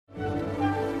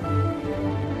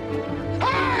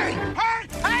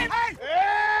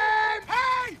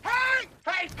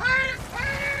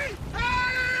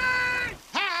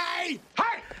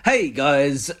Hey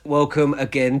guys, welcome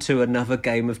again to another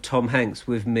game of Tom Hanks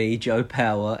with me, Joe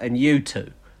Power, and you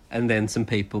two. And then some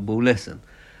people will listen.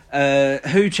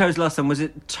 Who chose last time? Was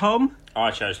it Tom?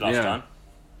 I chose last time.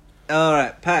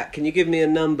 Alright, Pat, can you give me a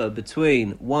number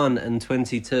between 1 and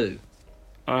 22?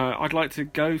 I'd like to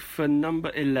go for number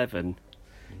 11.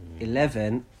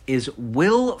 11 is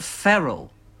Will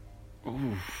Ferrell.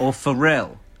 Ooh. Or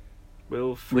Ferrell.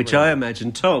 Will Ferrell. Which I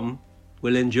imagine Tom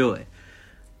will enjoy.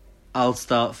 I'll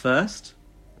start first.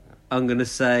 I'm going to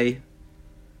say,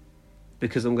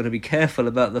 because I'm going to be careful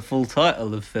about the full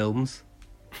title of films,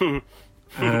 I'm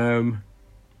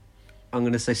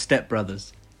going to say Step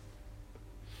Brothers.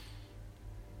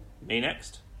 Me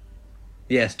next?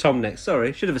 Yes, Tom next.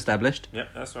 Sorry, should have established.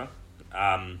 Yep, that's right.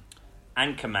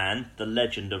 Anchorman, The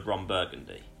Legend of Ron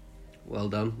Burgundy. Well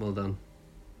done, well done.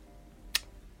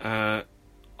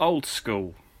 Old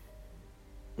School.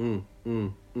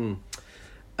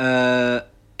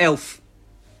 Elf. What's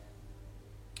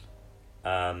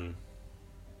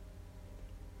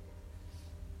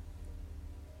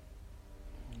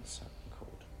that one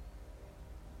called?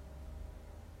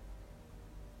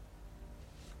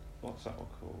 What's that one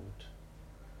called?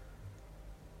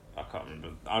 I can't remember.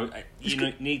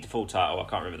 You need the full title. I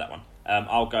can't remember that one.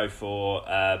 I'll go for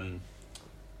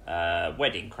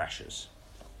Wedding Crashers.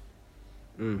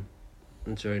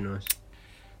 That's very nice.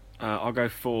 I'll go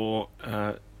for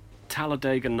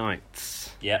Talladega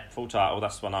Nights. Yeah, full title.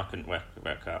 That's the one I couldn't work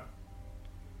out.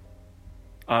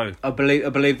 Oh, I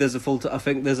believe there's a full. I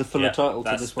think there's a fuller title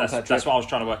to this one. That's what I was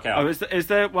trying to work out. Oh, is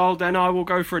there? Well, then I will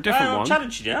go for a different one. I'm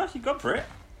challenging you now. You've gone for it.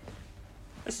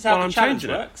 This is how the challenge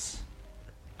works.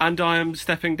 And I am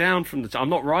stepping down from the. I'm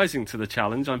not rising to the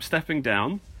challenge. I'm stepping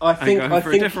down. I think. And going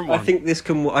for a different one. I think this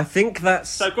can. I think that's.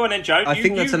 So go on then, Joe. I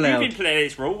think that's allowed. You've been playing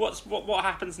this rule. What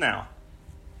happens now?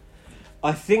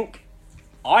 I think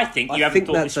you haven't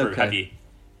thought this through, have you?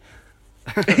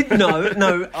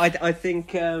 No. I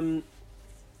think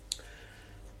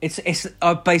it's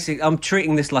basically I'm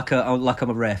treating this like I'm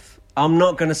a ref. I'm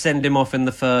not going to send him off in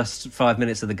the first 5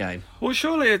 minutes of the game. Well,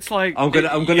 surely it's like I'm going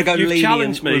to go lenient.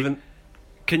 Challenged me.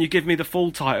 Can you give me the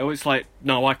full title? It's like,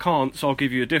 no, I can't, so I'll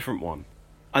give you a different one.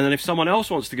 And then if someone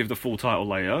else wants to give the full title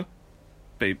later,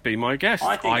 be my guest.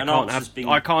 I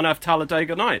can't have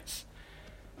Talladega Nights.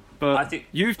 But I think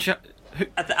you've.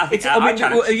 I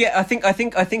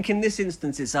think in this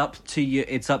instance it's up to you.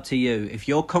 It's up to you. If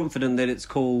you're confident that it's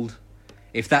called,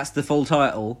 if that's the full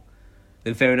title,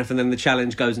 then fair enough. And then the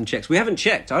challenge goes and checks. We haven't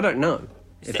checked. I don't know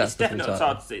if that's the full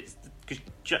title.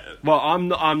 Well,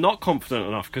 I'm not confident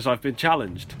enough because I've been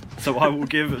challenged, so I will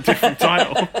give a different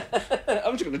title.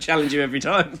 I'm just going to challenge you every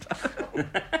time.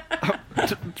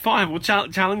 Fine, well,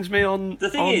 challenge me on. The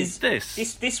thing is,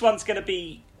 this one's going to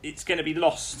be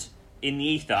lost in the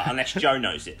ether unless Joe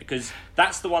knows it, because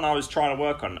that's the one I was trying to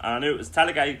work on. And I knew it was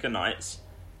Talladega Nights,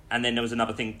 and then there was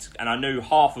another thing, and I knew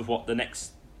half of what the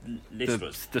next list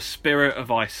was. The Spirit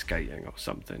of Ice Skating or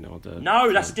something,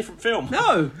 No, that's a different film.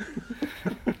 No.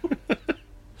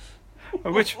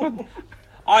 Which one?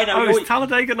 I know. Oh, is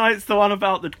Talladega Nights the one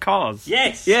about the cars?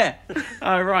 Yes. Yeah.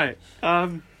 Oh, right.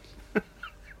 So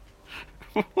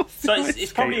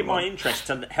it's probably in my interest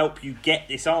to help you get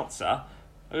this answer.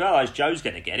 Otherwise, Joe's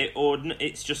going to get it, or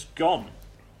it's just gone.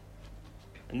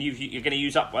 And you're going to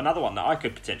use up another one that I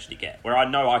could potentially get, where I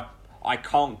know I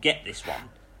can't get this one.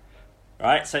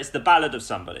 Right? So it's The Ballad of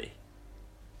Somebody.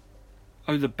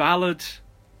 Oh, The Ballad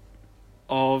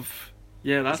of...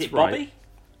 Yeah, that's right. Is it right. Bobby?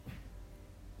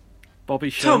 Bobby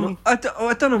Sherman? Tom,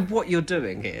 I don't know what you're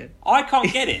doing here. I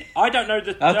can't get it. I don't know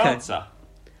the answer.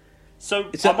 So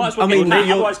I might as well get Pat,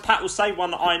 otherwise Pat will say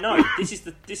one that I know. This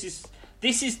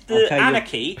is the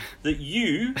anarchy that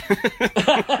you...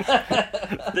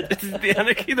 This is the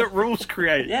anarchy that rules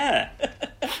create. Yeah.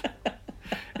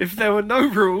 If there were no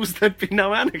rules, there'd be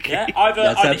no anarchy. Yeah, either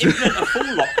implement a full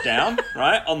lockdown,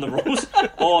 right, on the rules,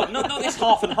 or not this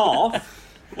half and half,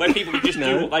 where people can just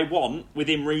do what they want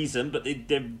within reason, but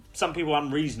they're some people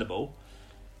unreasonable.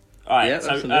 All right,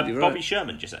 so Bobby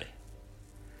Sherman, did you say?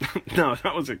 No,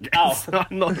 that was a guess.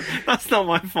 Oh. That's not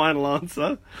my final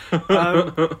answer.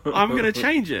 I'm going to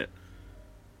change it.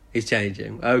 He's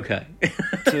changing. Okay.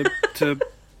 to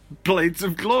Blades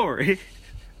of Glory.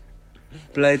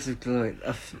 Blades of Glory.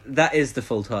 That is the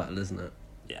full title, isn't it?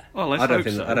 Yeah. Well, I don't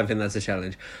think that's a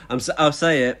challenge. I'll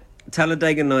say it.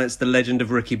 Talladega Nights: The Legend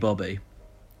of Ricky Bobby.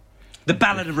 The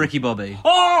Ballad of Ricky Bobby.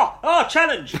 Oh,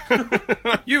 challenge!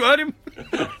 You heard him.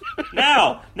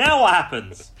 Now what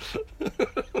happens?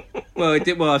 Well,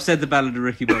 I've said The Ballad of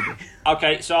Ricky Bobby.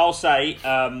 Okay, so I'll say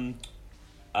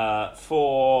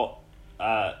for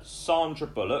Sandra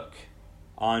Bullock,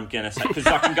 I'm gonna say, because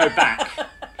I can go back.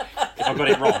 If I got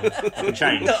it wrong, I can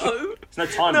change. No. There's no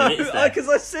time limit, is there? Because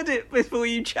I said it before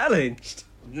you challenged.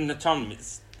 No time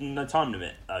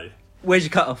limit, though. Where's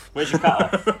your cut-off?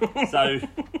 So...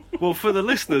 Well, for the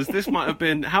listeners, this might have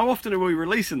been... How often are we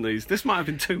releasing these? This might have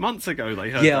been 2 months ago they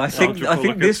heard. Yeah, I think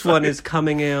this one is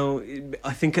coming out,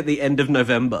 I think, at the end of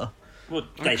November. Well,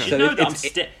 they should know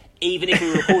that even if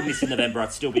we were recording this in November,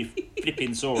 I'd still be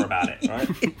flipping sore about it, right?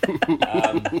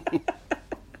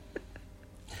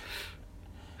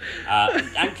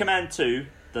 Anchorman 2,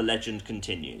 The Legend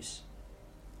Continues.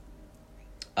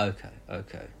 Okay.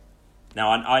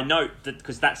 Now, I note that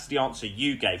because that's the answer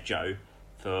you gave, Joe,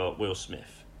 for Will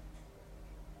Smith.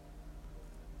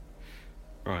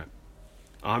 Right.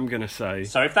 I'm going to say...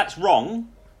 So if that's wrong,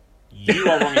 you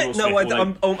are wrong in Will Smith.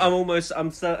 No,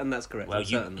 I'm certain that's correct. Well,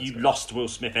 you lost Will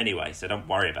Smith anyway, so don't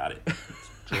worry about it.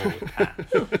 Draw with Pat.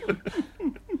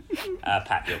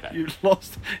 Pat, you'll go. You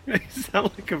lost... You sound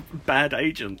like a bad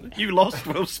agent. You lost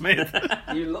Will Smith.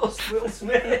 You lost Will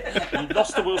Smith. You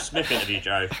lost the Will Smith interview,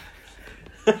 Joe.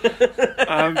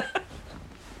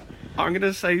 I'm going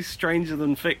to say Stranger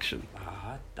Than Fiction.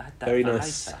 I had that Very for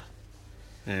nice. later.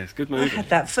 Yeah, it's a good movie. I had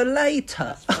that for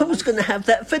later. I was going to have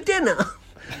that for dinner.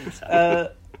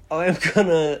 I'm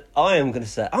gonna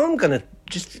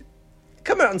just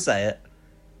come out and say it.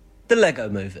 The Lego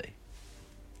Movie.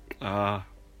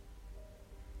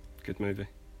 Good movie.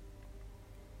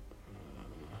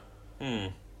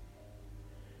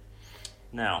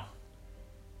 Now,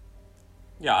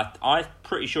 yeah, I'm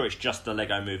pretty sure it's just the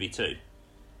Lego Movie 2.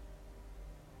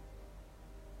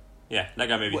 Yeah,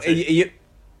 Lego Movie 2.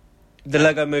 The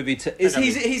Lego Movie 2.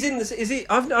 He's in this? Is he?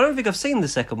 I don't think I've seen the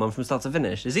second one from start to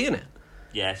finish. Is he in it?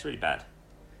 Yeah, it's really bad.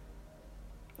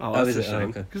 Oh, that's is a it? shame.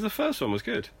 Okay. Because the first one was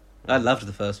good. I loved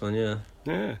the first one. Yeah.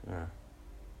 Yeah.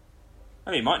 I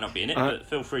mean, it might not be in it, but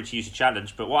feel free to use a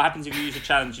challenge. But what happens if you use a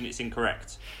challenge and it's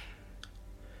incorrect?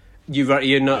 You're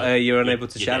unable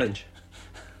to challenge.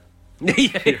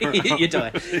 You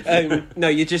die. No,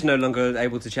 you're just no longer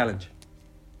able to challenge.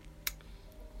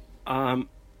 So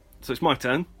it's my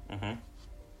turn.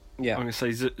 Mm-hmm. Yeah. I'm going to say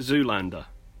Zoolander.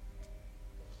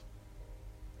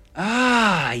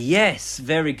 Ah, yes,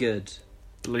 very good.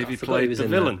 I believe he played the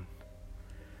villain.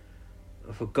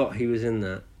 I forgot he was in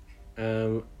that.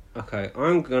 Okay,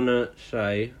 I'm gonna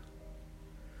say.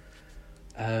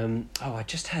 I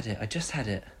just had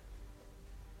it.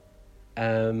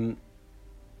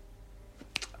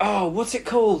 What's it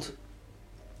called?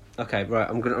 Okay, right.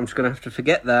 I'm just gonna have to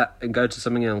forget that and go to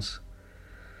something else.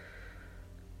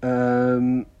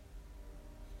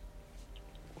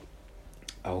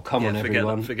 Oh, come on,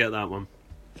 everyone! Forget that one.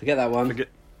 Forget that one.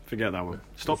 Forget that one.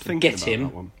 Stop thinking about him.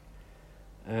 That one.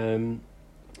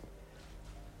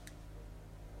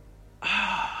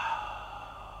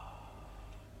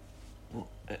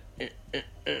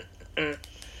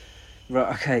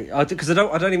 Right, okay. Because I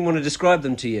don't even want to describe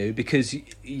them to you because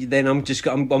then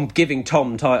I'm giving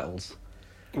Tom titles.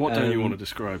 What don't you want to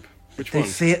describe? Which one?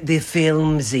 The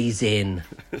films he's in.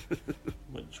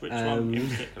 Which one in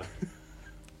particular?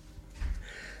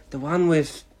 The one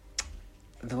with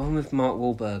Mark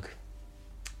Wahlberg.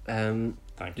 Thank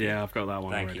you. Yeah, I've got that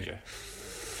one already. Thank you,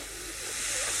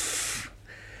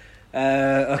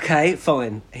 Joe. Okay,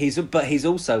 fine. He's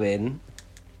also in.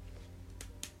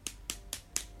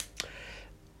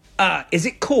 Is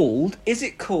it called?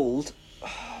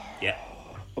 Yeah.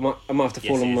 I might have to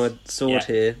fall on my sword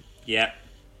here. Yeah.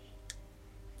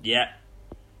 Yeah.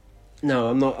 No,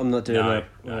 I'm not doing that.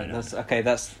 No. That's okay.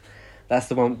 That's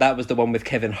the one. That was the one with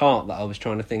Kevin Hart that I was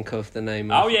trying to think of the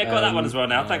name of. Oh yeah, got that one as well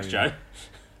now. Thanks, Joe.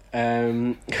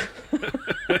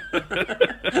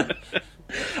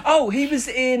 Oh, he was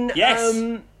in.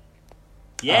 Yes.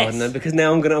 Yes. Oh no, because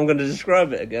now I'm gonna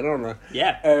describe it again, aren't I?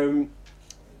 Yeah.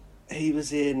 He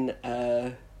was in.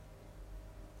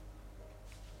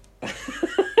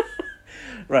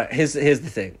 Right. Here's the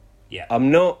thing. Yeah. I'm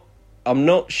not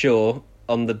sure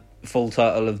on the full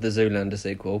title of the Zoolander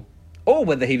sequel, or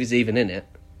whether he was even in it.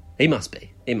 He must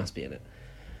be. He must be in it.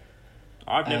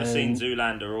 I've never seen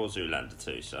Zoolander or Zoolander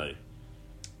 2, so...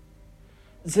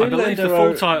 I believe the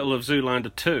full title of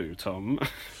Zoolander 2, Tom...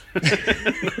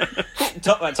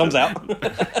 Tom's out.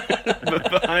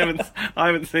 but I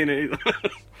haven't seen it either.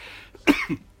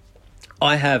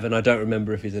 I have, and I don't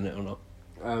remember if he's in it or not.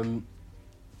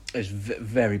 It's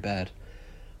very bad.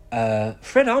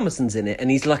 Fred Armisen's in it,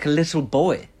 and he's like a little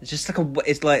boy. It's like a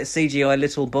CGI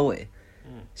little boy.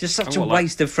 It's just such a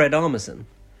waste of Fred Armisen.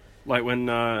 Like when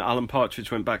Alan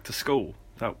Partridge went back to school.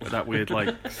 That weird like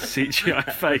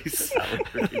CGI face. That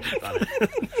would really be funny.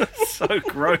 So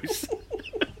gross.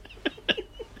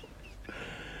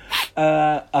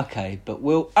 Okay, but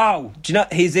we'll... Oh, do you know...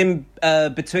 He's in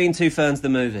Between Two Ferns, the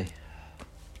movie.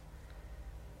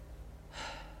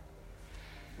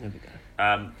 There we go.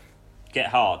 Get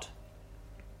Hard.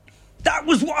 That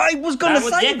was what I was going to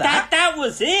say. That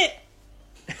was it.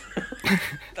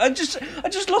 I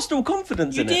just lost all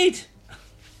confidence in it. You did.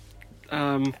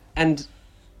 And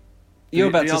you're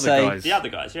about to say... Guys. The other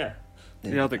guys, yeah.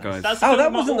 The other guys.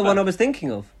 That wasn't the one I was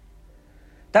thinking of.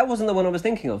 That wasn't the one I was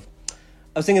thinking of.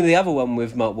 I was thinking of the other one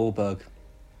with Mark Wahlberg.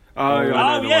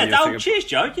 Cheers,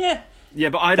 Joe, yeah. Yeah,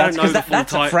 but I don't know the full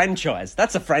title. That's a franchise.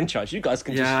 That's a franchise. You guys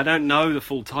can just... Yeah, I don't know the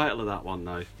full title of that one,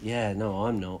 though. Yeah, no,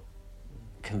 I'm not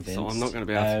convinced. So I'm not going to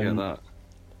be able to get that.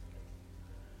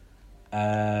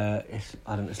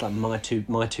 I don't know. It's like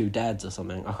my two dads or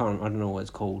something. I don't know what it's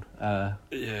called.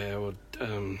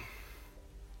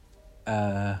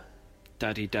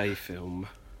 Daddy Day film.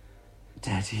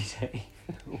 Daddy Day.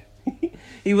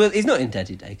 He's not in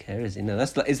Daddy Daycare, is he? No,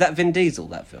 is that Vin Diesel?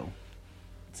 That film.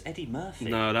 It's Eddie Murphy.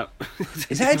 No, that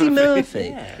is that Eddie Murphy.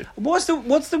 Yeah. What's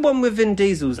the one with Vin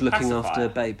Diesel's looking after a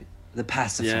baby? The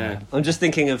Pacifier. Yeah. I'm just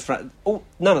thinking of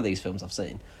none of these films I've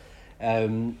seen.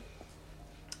 I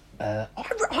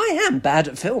am bad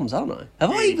at films, aren't I?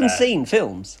 Have I even seen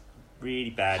films? Really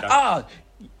bad.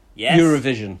 Yes.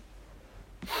 Eurovision.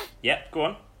 Yep, go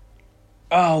on.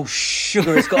 Oh,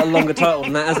 sugar, it's got a longer title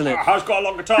than that, hasn't it? It's got a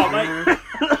longer title, mate.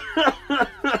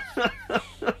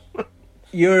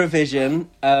 Eurovision.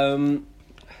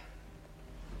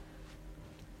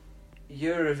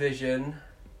 Eurovision.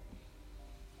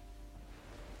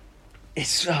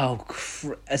 It's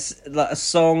like a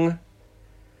song.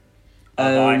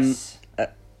 Ice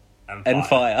and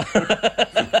fire.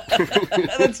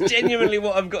 That's genuinely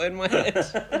what I've got in my head.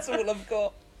 That's all I've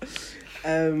got.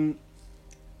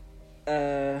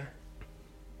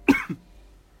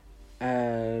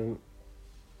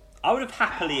 I would have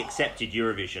happily accepted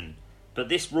Eurovision, but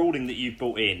this ruling that you've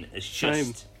brought in is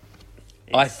just...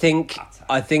 I think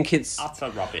it's utter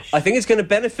rubbish. I think it's going to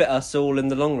benefit us all in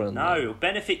the long run. No, it'll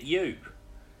benefit you.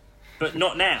 But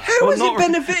not now. How is it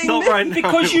benefiting me? Right now,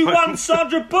 because you won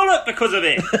Sandra Bullock because of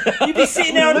it. You'd be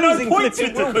sitting there on no points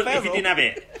with if you didn't have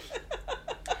it.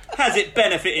 How's it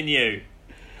benefiting you?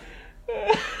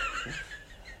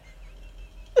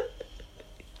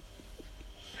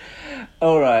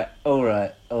 All right.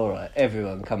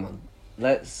 Everyone, come on.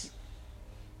 Let's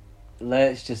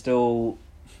just all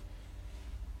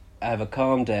have a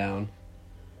calm down.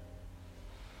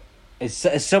 It's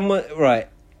someone right.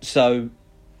 So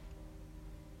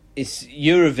it's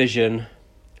Eurovision.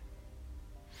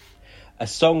 A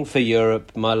Song for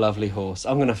Europe, My Lovely Horse.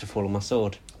 I'm gonna have to fall on my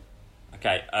sword.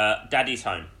 Okay, Daddy's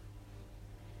Home.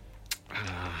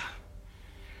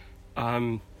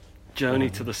 Journey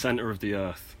to the Centre of the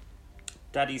Earth.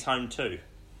 Daddy's Home 2.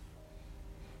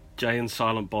 Jay and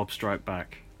Silent Bob Strike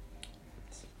Back.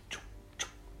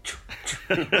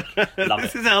 Love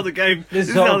this is how the game. This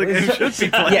is how the game should be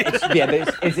played.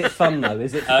 But is it fun though?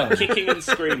 Is it fun? Kicking and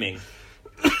Screaming.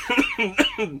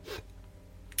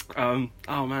 Oh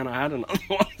man, I had another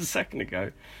one a second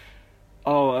ago.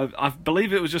 I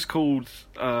believe it was just called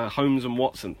Holmes and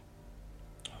Watson.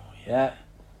 Oh yeah.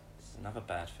 It's another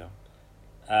bad film.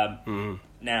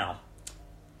 Now,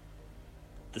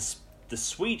 the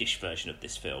Swedish version of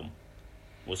this film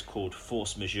was called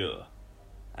Force Majeure,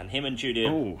 and him and Julia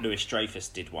Louis-Dreyfus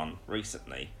did one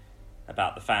recently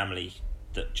about the family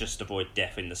that just avoid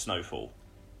death in the snowfall.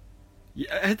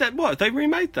 Yeah, they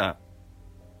remade that?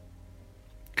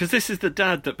 Because this is the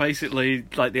dad that basically,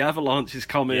 like, the avalanche is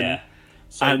coming,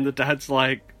 and the dad's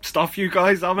like, "Stuff you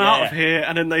guys, I'm out of here,"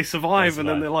 and then they survive, and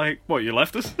then they're like, "What, you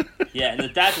left us?" Yeah, and the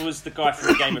dad was the guy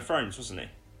from Game of Thrones, wasn't he?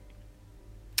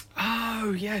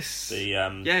 Oh yes,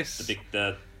 yes.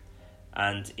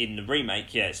 And in the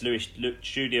remake, it's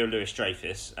Julia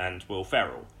Louis-Dreyfus and Will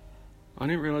Ferrell. I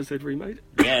didn't realise they'd remade it.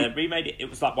 Yeah, they remade it. It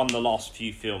was like one of the last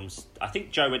few films. I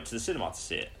think Joe went to the cinema to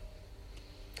see it.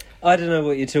 I don't know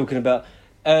what you're talking about.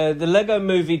 The Lego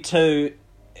Movie 2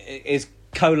 is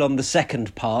the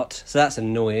second part, so that's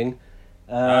annoying.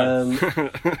 The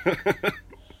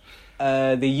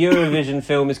Eurovision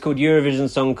film is called Eurovision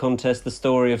Song Contest, The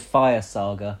Story of Fire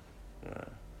Saga.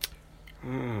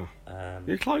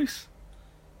 You're close.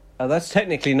 Oh, that's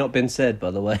technically not been said,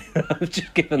 by the way. I've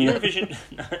just given Eurovision.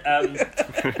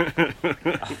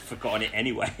 I've forgotten it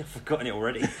anyway. I've forgotten it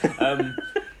already.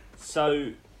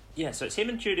 So it's him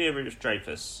and Julia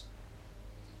Louis-Dreyfus,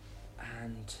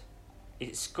 and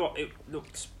it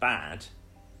looks bad.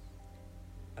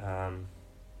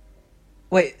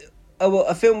 Wait. Oh, well,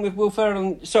 a film with Will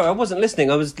Ferrell. Sorry, I wasn't listening.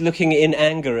 I was looking in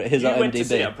anger at his IMDb. You went to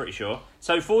see it, I'm pretty sure.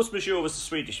 So Force Majeure was the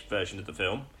Swedish version of the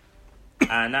film.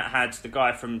 and that had the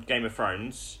guy from Game of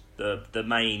Thrones, the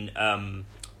main.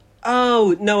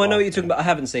 Oh no, I know what you're talking about. I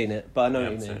haven't seen it, but I know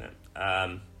what you mean. Seen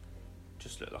it.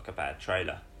 Just looked like a bad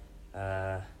trailer.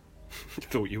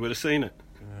 Thought you would have seen it.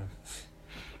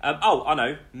 Oh, I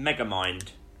know,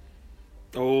 Megamind.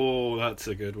 Oh, that's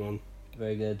a good one.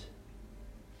 Very good.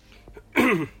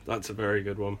 That's a very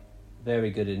good one.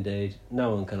 Very good indeed.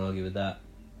 No one can argue with that.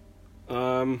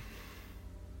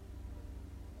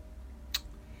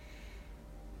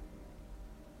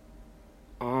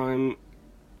 I'm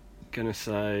gonna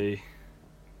say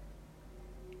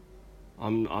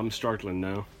I'm struggling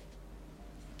now.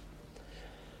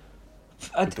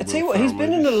 I tell you what, he's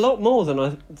been in a lot more than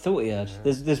I thought he had.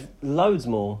 Yeah. There's loads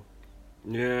more.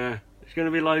 Yeah, there's going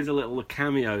to be loads of little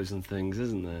cameos and things,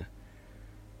 isn't there?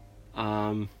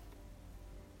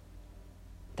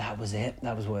 That was it.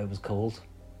 That was what it was called.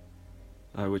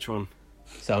 Oh, which one?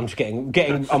 So I'm just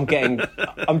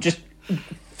I'm just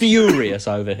furious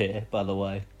over here, by the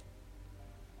way.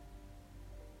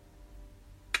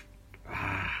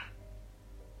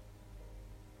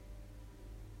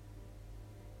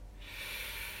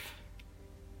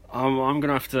 I'm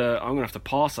gonna have to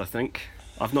pass. I think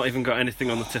I've not even got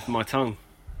anything on the tip of my tongue.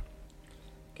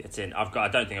 Get in. I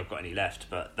don't think I've got any left,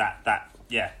 but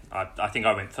yeah. I think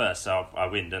I went first, so I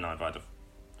win, don't I?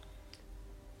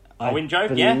 I win, Joe.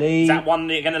 Yeah. Is that one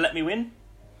that you're going to let me win?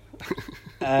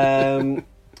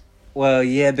 Well,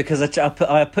 yeah, because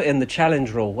I put in the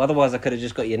challenge rule. Otherwise, I could have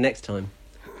just got you next time.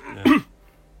 Yeah.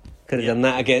 Could have done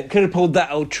that again. Could have pulled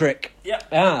that old trick.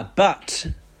 Yeah. But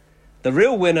the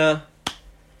real winner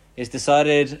is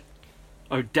decided.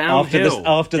 Oh, downhill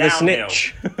after the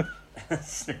snitch.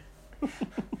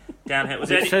 Downhill. Was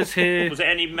there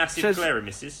any massive glaring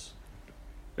misses?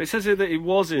 It says here that he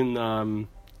was in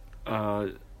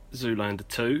Zoolander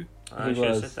 2. He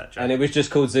was. Said that, and it was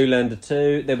just called Zoolander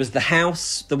 2. There was The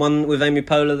House, the one with Amy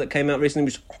Poehler that came out recently,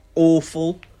 which was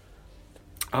awful.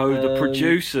 Oh, The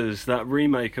Producers, that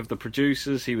remake of The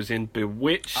Producers. He was in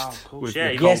Bewitched. Oh, of course,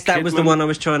 yes, that was the one I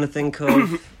was trying to think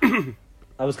of.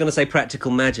 I was going to say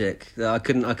Practical Magic. I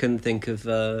couldn't think of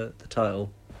the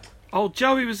title. Oh,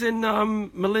 Joey was in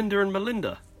Melinda and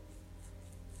Melinda.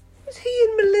 Was he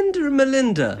in Melinda and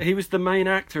Melinda? He was the main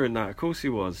actor in that. Of course he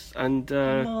was. And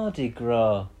Mardi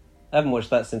Gras. I haven't watched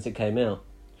that since it came out.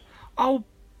 Oh,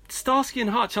 Starsky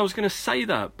and Hutch. I was going to say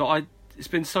that, but it's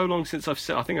been so long since I've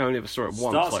seen. I think I only ever saw it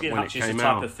once. Starsky and Hutch is the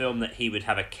type of film that he would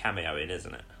have a cameo in,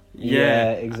 isn't it?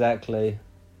 Yeah, exactly.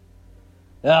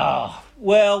 Ah,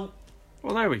 well.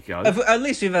 Well, there we go. At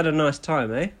least we've had a nice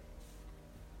time, eh?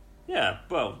 Yeah,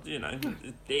 well,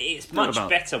 it's much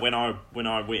better when I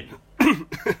win.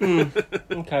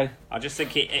 Okay. I just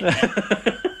think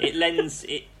it lends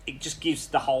it just gives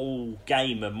the whole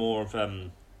game a more of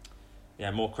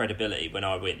more credibility when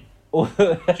I win. Do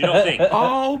you not think?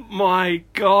 Oh my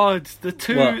God!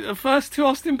 The first two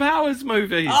Austin Powers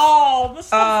movies. Oh, the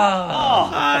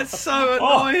stuff. That's so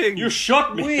annoying. You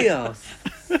shot me. We are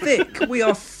thick. We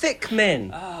are thick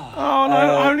men. Oh no!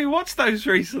 I only watched those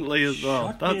recently as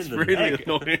well. That's really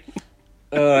annoying.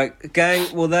 All right, gang.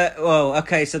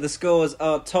 Okay. So the scores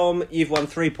are: Tom, you've won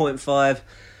 3.5.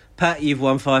 Pat, you've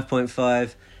won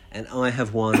 5.5, and I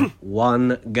have won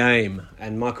 1 game.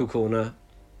 And Michael Corner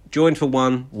joined for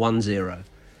 1-0.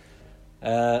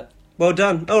 Well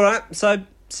done. All right. So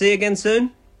see you again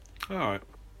soon. All right.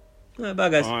 Bye,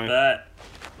 guys. Bye. Bye.